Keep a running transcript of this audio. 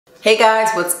Hey guys,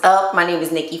 what's up? My name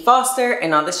is Nikki Foster,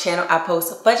 and on this channel I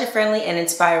post budget-friendly and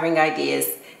inspiring ideas.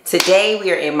 Today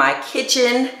we are in my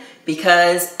kitchen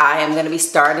because I am going to be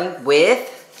starting with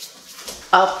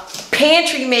a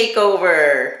pantry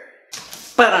makeover.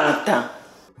 Ba-dum-dum.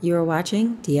 You are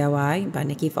watching DIY by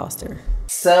Nikki Foster.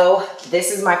 So this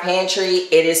is my pantry.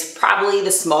 It is probably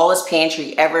the smallest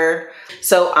pantry ever.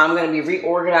 So I'm going to be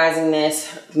reorganizing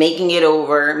this, making it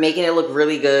over, making it look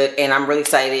really good, and I'm really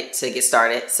excited to get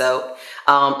started. So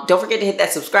don't forget to hit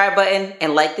that subscribe button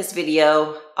and like this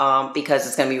video because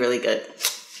it's going to be really good.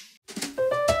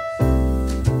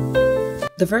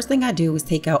 The first thing I do is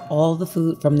take out all the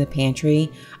food from the pantry.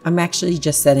 I'm actually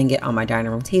just setting it on my dining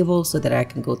room table so that I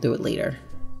can go through it later.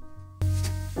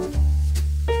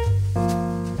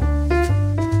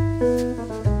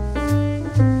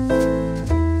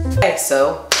 Okay,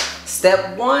 so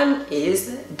step one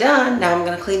is done. Now I'm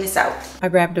gonna clean this out. I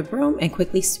grabbed a broom and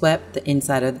quickly swept the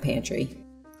inside of the pantry.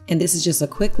 And this is just a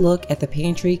quick look at the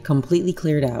pantry completely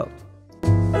cleared out.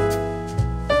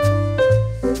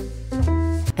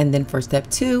 And then for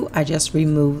step two, I just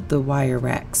removed the wire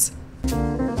racks.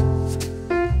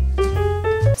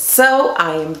 So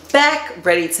I am back,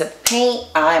 ready to paint.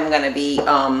 I'm gonna be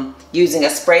using a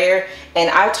sprayer, and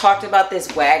I talked about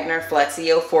this Wagner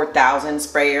Flexio 4000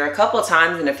 sprayer a couple of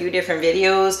times in a few different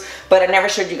videos, but I never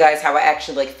showed you guys how I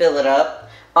actually fill it up.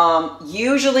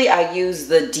 Usually I use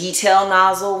the detail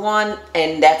nozzle one,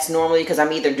 and that's normally because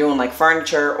I'm either doing like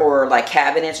furniture or like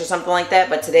cabinets or something like that.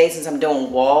 But today, since I'm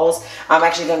doing walls, I'm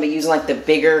actually going to be using like the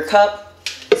bigger cup.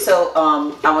 So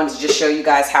I wanted to just show you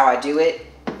guys how I do it.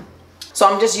 So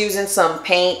I'm just using some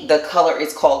paint. The color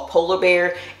is called Polar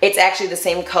Bear. It's actually the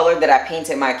same color that I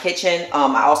painted my kitchen.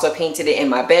 I also painted it in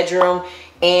my bedroom,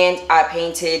 and I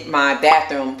painted my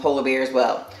bathroom Polar Bear as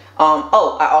well.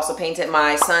 Oh, I also painted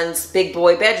my son's big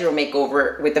boy bedroom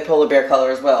makeover with the Polar Bear color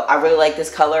as well. I really like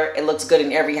this color. It looks good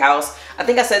in every house. I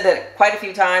think I said that quite a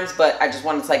few times, but I just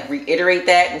wanted to like reiterate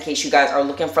that in case you guys are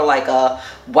looking for like a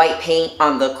white paint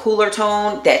on the cooler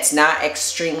tone that's not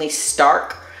extremely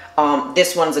stark.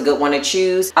 This one's a good one to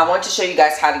choose. I want to show you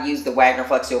guys how to use the Wagner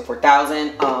Flexio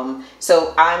 4000.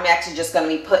 So I'm actually just going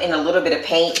to be putting a little bit of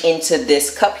paint into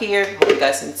this cup here. Hope you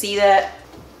guys can see that.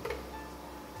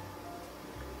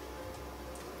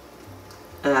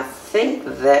 And I think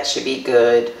that should be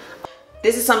good.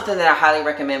 This is something that I highly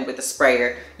recommend with the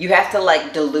sprayer. You have to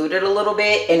like dilute it a little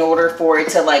bit in order for it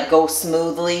to like go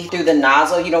smoothly through the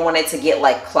nozzle. You don't want it to get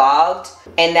like clogged.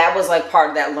 And that was like part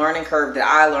of that learning curve that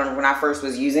I learned when I first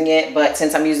was using it. But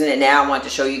since I'm using it now, I want to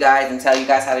show you guys and tell you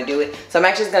guys how to do it. So I'm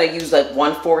actually just going to use like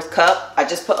 1/4 cup. I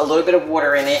just put a little bit of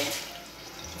water in it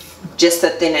just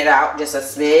to thin it out, just a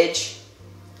smidge.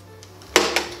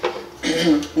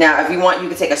 Now, if you want, you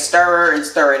can take a stirrer and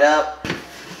stir it up.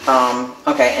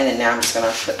 Okay, and then now I'm just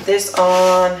gonna put this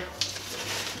on.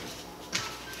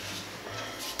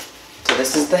 So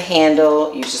this is the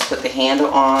handle. You just put the handle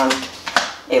on.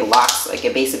 It locks, like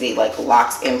it basically like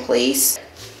locks in place.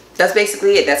 That's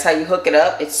basically it. That's how you hook it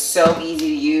up. It's so easy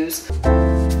to use.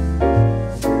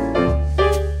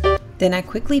 Then I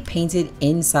quickly painted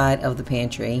inside of the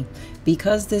pantry.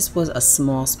 Because this was a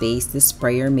small space, this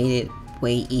sprayer made it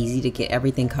way easy to get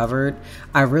everything covered.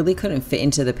 I really couldn't fit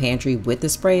into the pantry with the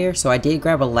sprayer, so I did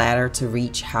grab a ladder to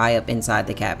reach high up inside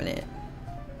the cabinet.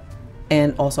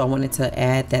 And also I wanted to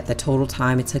add that the total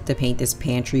time it took to paint this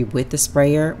pantry with the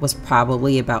sprayer was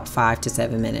probably about 5 to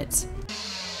 7 minutes.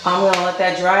 I'm gonna let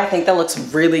that dry. I think that looks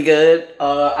really good.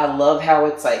 I love how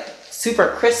it's like super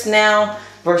crisp now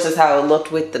versus how it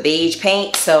looked with the beige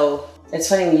paint. So it's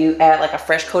funny when you add like a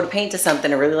fresh coat of paint to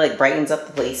something, it really like brightens up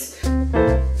the place.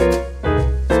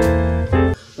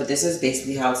 But this is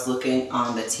basically how it's looking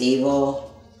on the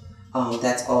table.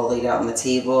 That's all laid out on the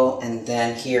table. And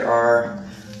then here are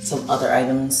some other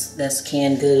items. That's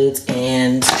canned goods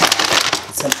and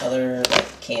some other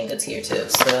like canned goods here too.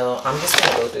 So I'm just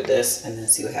gonna go through this and then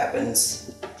see what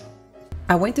happens.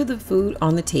 I went through the food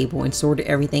on the table and sorted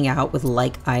everything out with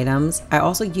like items. I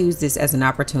also used this as an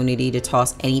opportunity to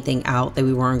toss anything out that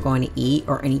we weren't going to eat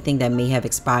or anything that may have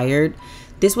expired.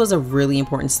 This was a really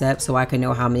important step so I could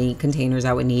know how many containers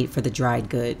I would need for the dried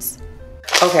goods.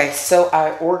 Okay, so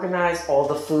I organized all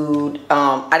the food.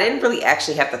 I didn't really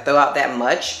actually have to throw out that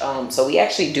much. So we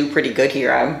actually do pretty good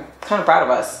here. I'm kind of proud of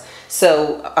us.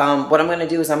 So what I'm gonna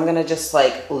do is I'm gonna just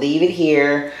like leave it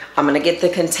here. I'm gonna get the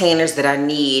containers that I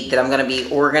need that I'm gonna be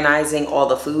organizing all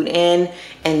the food in.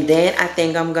 And then I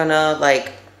think I'm gonna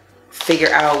like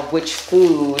figure out which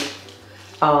food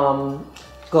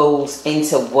goes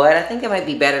into what. I think it might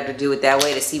be better to do it that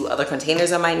way to see what other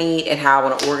containers I might need and how I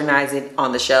want to organize it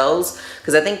on the shelves,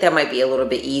 because I think that might be a little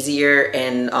bit easier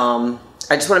and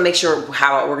I just want to make sure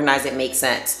how I organize it makes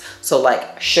sense. So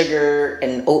like sugar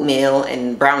and oatmeal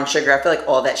and brown sugar, I feel like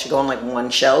all that should go on like one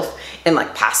shelf, and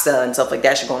like pasta and stuff like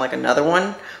that should go on like another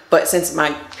one. But since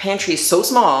my pantry is so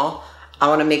small, I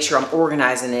want to make sure I'm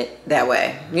organizing it that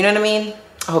way. You know what I mean?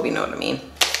 I hope you know what I mean.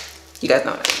 You guys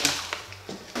know what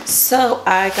I mean. So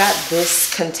I got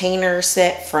this container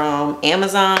set from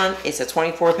Amazon. It's a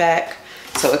 24 pack.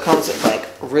 So it comes with like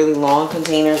really long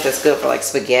containers. That's good for like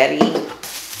spaghetti.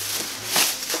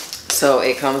 So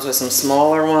it comes with some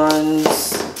smaller ones.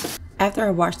 After I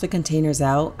washed the containers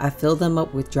out, I filled them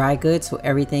up with dry goods so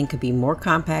everything could be more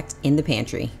compact in the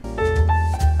pantry.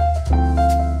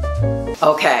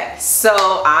 Okay,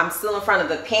 so I'm still in front of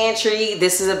the pantry.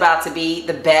 This is about to be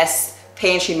the best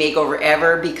pantry makeover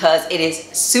ever because it is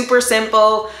super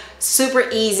simple, super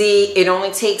easy. It only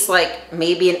takes like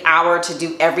maybe an hour to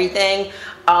do everything.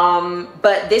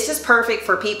 But this is perfect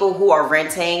for people who are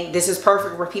renting. This is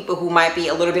perfect for people who might be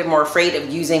a little bit more afraid of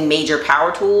using major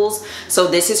power tools. So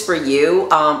this is for you.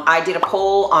 I did a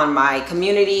poll on my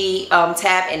community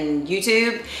tab in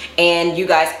YouTube, and you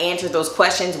guys answered those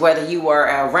questions, whether you are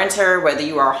a renter, whether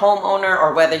you are a homeowner,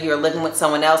 or whether you're living with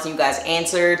someone else. You guys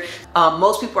answered.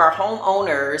 Most people are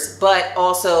homeowners, but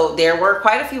also there were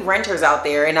quite a few renters out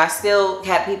there, and I still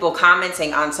had people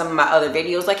commenting on some of my other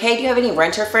videos like, hey, do you have any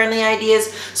renter friendly ideas?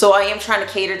 So I am trying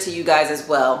to cater to you guys as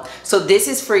well. So this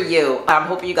is for you. I'm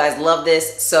hoping you guys love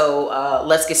this. So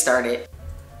let's get started.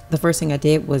 The first thing I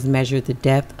did was measure the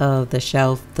depth of the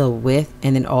shelf, the width,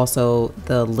 and then also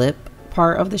the lip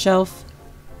part of the shelf.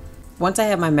 Once I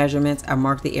have my measurements, I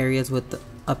marked the areas with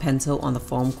a pencil on the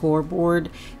foam core board.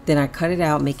 Then I cut it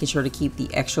out, making sure to keep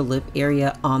the extra lip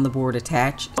area on the board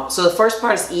attached. So the first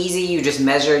part is easy. You just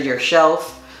measure your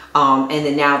shelf. And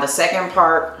then now the second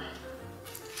part,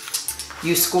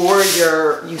 you score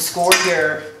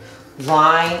your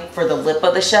line for the lip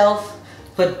of the shelf,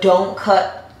 but don't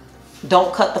cut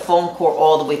the foam core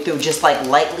all the way through. Just like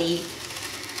lightly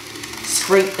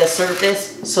scrape the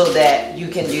surface so that you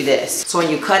can do this. So when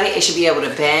you cut it, it should be able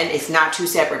to bend. It's not two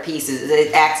separate pieces.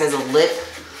 It acts as a lip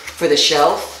for the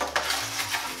shelf.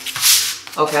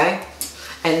 Okay.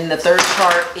 And then the third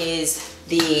part is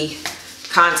the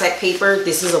contact paper.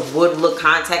 This is a wood look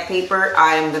contact paper.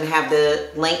 I am going to have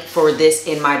the link for this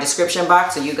in my description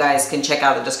box, so you guys can check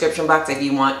out the description box if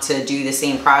you want to do the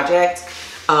same project.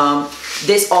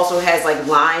 This also has like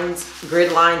lines,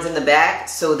 grid lines in the back,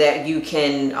 so that you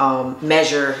can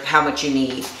measure how much you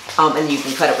need, and you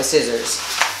can cut it with scissors.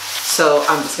 So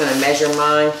I'm just going to measure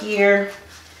mine here,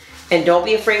 and don't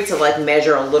be afraid to like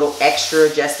measure a little extra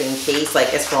just in case,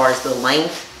 like as far as the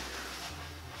length.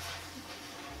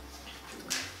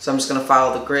 So I'm just going to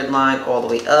follow the grid line all the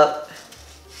way up.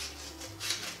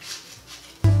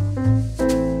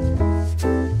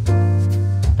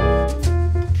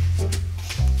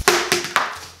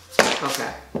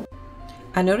 Okay.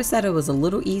 I noticed that it was a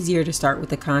little easier to start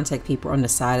with the contact paper on the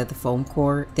side of the foam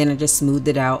core, then I just smoothed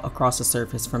it out across the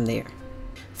surface from there.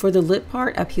 For the lip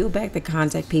part, I peeled back the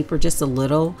contact paper just a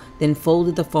little, then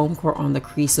folded the foam core on the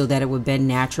crease so that it would bend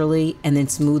naturally, and then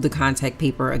smoothed the contact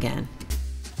paper again.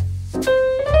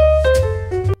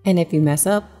 And if you mess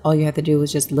up, all you have to do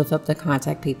is just lift up the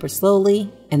contact paper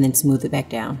slowly and then smooth it back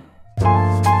down. Look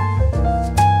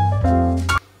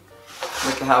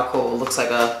at how cool. It looks like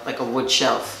a wood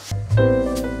shelf.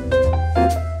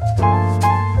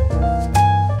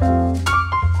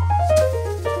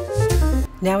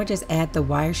 Now I just add the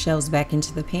wire shelves back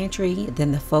into the pantry,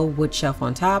 then the faux wood shelf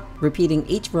on top, repeating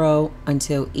each row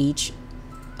until each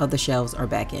of the shelves are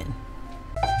back in.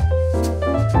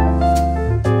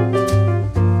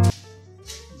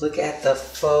 Look at the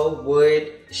faux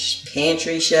wood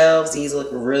pantry shelves. These look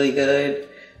really good.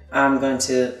 I'm going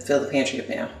to fill the pantry up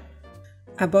now.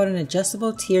 I bought an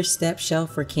adjustable tier step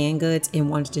shelf for canned goods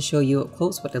and wanted to show you up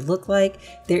close what it looked like.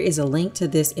 There is a link to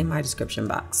this in my description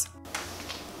box.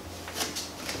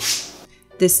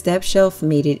 This step shelf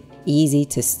made it easy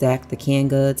to stack the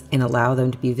canned goods and allow them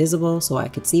to be visible so I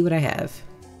could see what I have.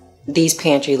 These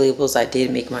pantry labels I did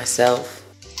make myself.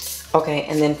 Okay,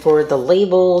 and then for the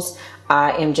labels,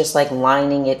 I am just like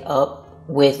lining it up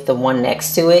with the one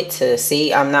next to it to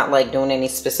see. I'm not like doing any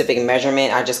specific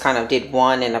measurement. I just kind of did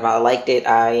one, and if I liked it,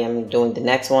 I am doing the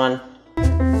next one.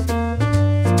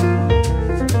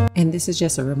 And this is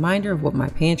just a reminder of what my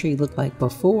pantry looked like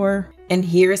before. And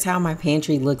here's how my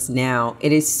pantry looks now.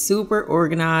 It is super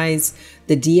organized.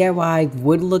 The DIY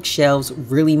wood look shelves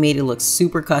really made it look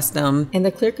super custom. And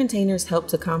the clear containers help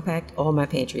to compact all my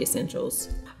pantry essentials.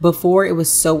 Before, it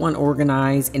was so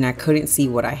unorganized and I couldn't see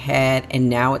what I had, and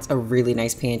now it's a really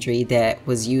nice pantry that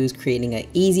was used creating an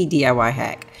easy DIY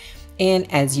hack. And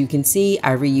as you can see,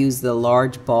 I reused the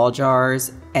large ball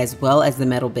jars as well as the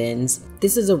metal bins.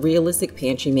 This is a realistic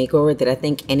pantry makeover that I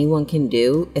think anyone can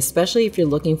do, especially if you're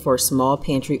looking for small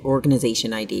pantry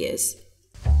organization ideas.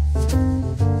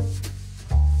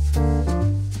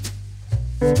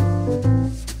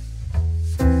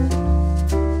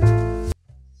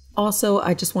 Also,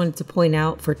 I just wanted to point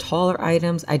out, for taller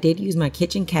items, I did use my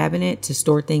kitchen cabinet to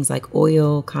store things like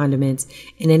oil, condiments,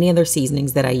 and any other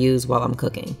seasonings that I use while I'm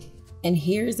cooking. And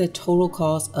here's the total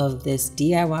cost of this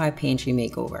DIY pantry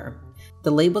makeover.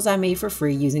 The labels I made for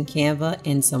free using Canva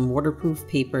and some waterproof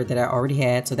paper that I already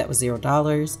had, so that was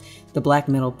 $0. The black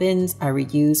metal bins I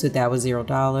reused, so that was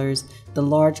 $0. The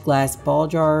large glass ball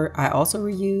jar I also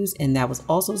reused, and that was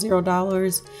also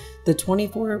 $0. The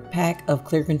 24 pack of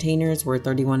clear containers were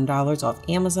 $31 off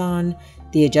Amazon.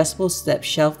 The adjustable step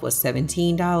shelf was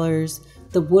 $17.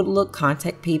 The wood look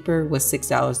contact paper was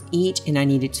 $6 each, and I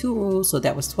needed 2 rolls, so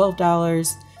that was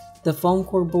 $12. The foam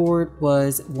core board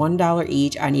was $1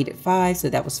 each. I needed 5, so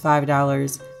that was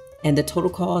 $5. And the total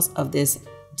cost of this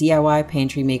DIY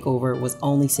pantry makeover was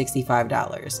only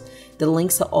 $65. The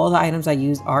links to all the items I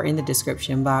used are in the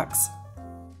description box.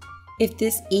 If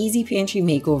this easy pantry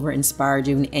makeover inspired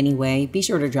you in any way, be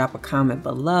sure to drop a comment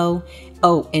below.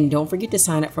 Oh, and don't forget to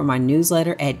sign up for my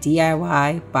newsletter at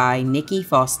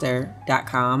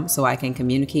DIYbyNikyFoster.com so I can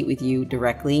communicate with you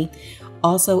directly.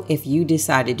 Also, if you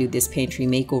decide to do this pantry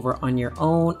makeover on your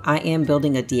own, I am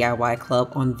building a DIY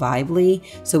club on Vibely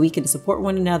so we can support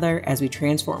one another as we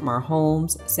transform our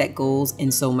homes, set goals,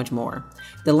 and so much more.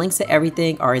 The links to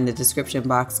everything are in the description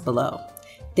box below.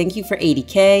 Thank you for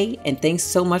 80K, and thanks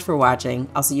so much for watching.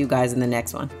 I'll see you guys in the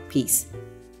next one. Peace.